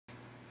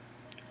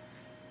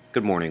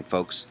Good morning,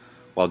 folks.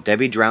 While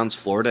Debbie drowns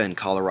Florida and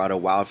Colorado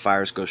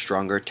wildfires go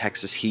stronger,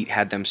 Texas heat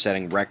had them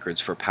setting records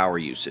for power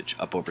usage,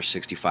 up over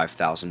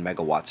 65,000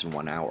 megawatts in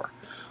 1 hour.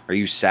 Are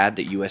you sad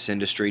that U.S.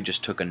 industry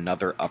just took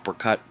another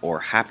uppercut,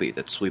 or happy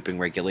that sweeping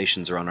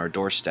regulations are on our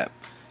doorstep?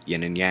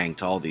 Yin and yang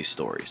to all these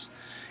stories.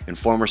 In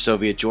former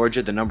Soviet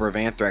Georgia, the number of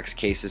anthrax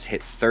cases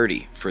hit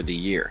 30 for the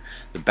year.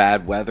 The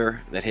bad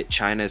weather that hit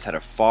China has had a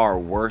far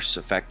worse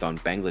effect on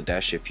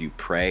Bangladesh. If you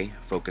pray,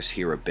 focus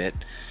here a bit.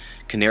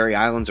 Canary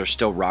Islands are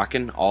still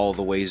rocking, all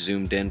the way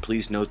zoomed in.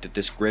 Please note that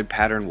this grid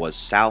pattern was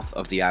south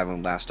of the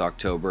island last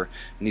October,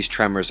 and these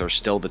tremors are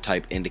still the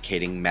type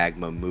indicating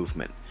magma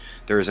movement.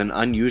 There is an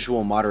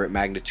unusual moderate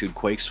magnitude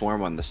quake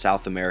swarm on the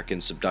South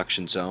American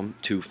subduction zone.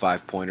 2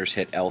 5-pointers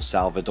hit El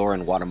Salvador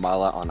and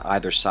Guatemala on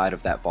either side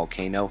of that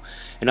volcano,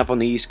 and up on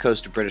the east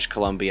coast of British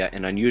Columbia,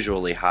 an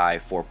unusually high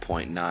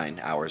 4.9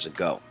 hours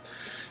ago.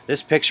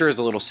 This picture is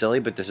a little silly,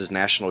 but this is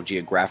National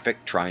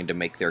Geographic trying to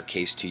make their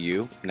case to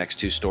you. Next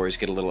two stories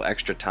get a little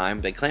extra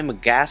time. They claim a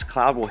gas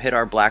cloud will hit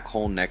our black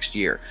hole next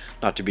year,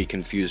 not to be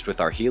confused with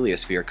our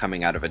heliosphere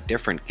coming out of a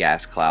different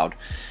gas cloud.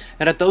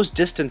 And at those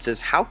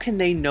distances, how can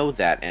they know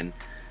that, and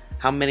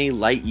how many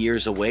light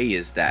years away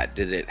is that?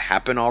 Did it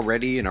happen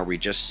already, and are we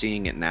just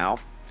seeing it now?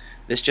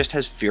 This just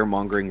has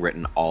fear-mongering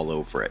written all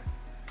over it.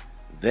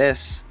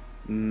 This,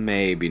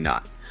 maybe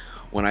not.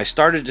 When I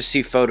started to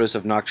see photos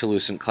of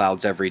noctilucent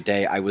clouds every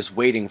day, I was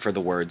waiting for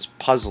the words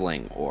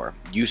puzzling, or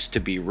used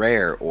to be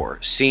rare,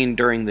 or seen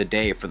during the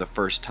day for the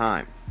first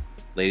time.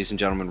 Ladies and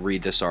gentlemen,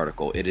 read this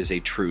article. It is a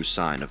true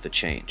sign of the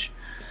change.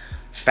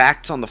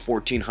 Facts on the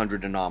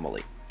 1400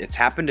 anomaly. It's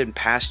happened in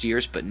past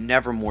years, but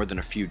never more than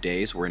a few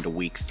days. We're into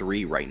week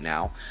 3 right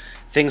now.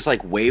 Things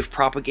like wave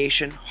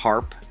propagation,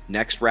 HARP,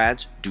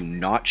 NextRads do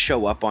not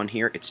show up on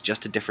here. It's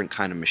just a different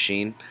kind of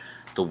machine.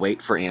 The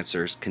wait for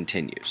answers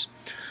continues.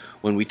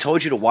 When we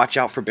told you to watch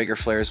out for bigger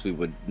flares, we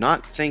would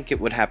not think it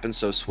would happen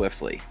so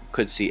swiftly.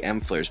 Could see M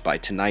flares by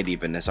tonight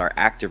even, as our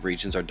active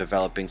regions are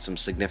developing some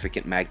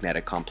significant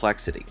magnetic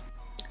complexity.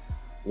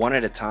 One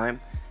at a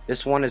time,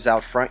 this one is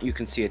out front. You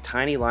can see a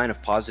tiny line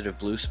of positive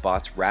blue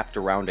spots wrapped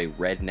around a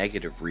red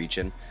negative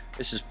region.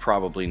 This is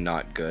probably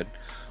not good.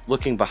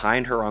 Looking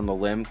behind her on the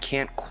limb,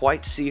 can't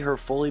quite see her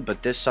fully,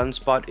 but this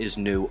sunspot is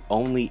new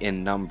only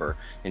in number,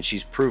 and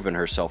she's proven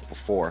herself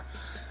before.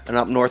 And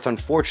up north,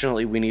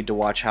 unfortunately, we need to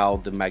watch how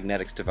the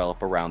magnetics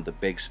develop around the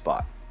big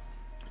spot.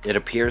 It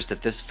appears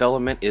that this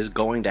filament is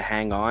going to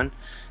hang on.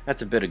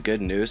 That's a bit of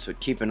good news, but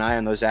keep an eye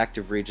on those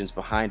active regions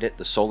behind it.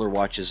 The solar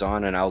watch is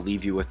on, and I'll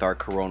leave you with our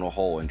coronal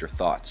hole and your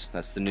thoughts.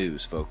 That's the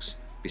news, folks.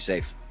 Be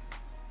safe.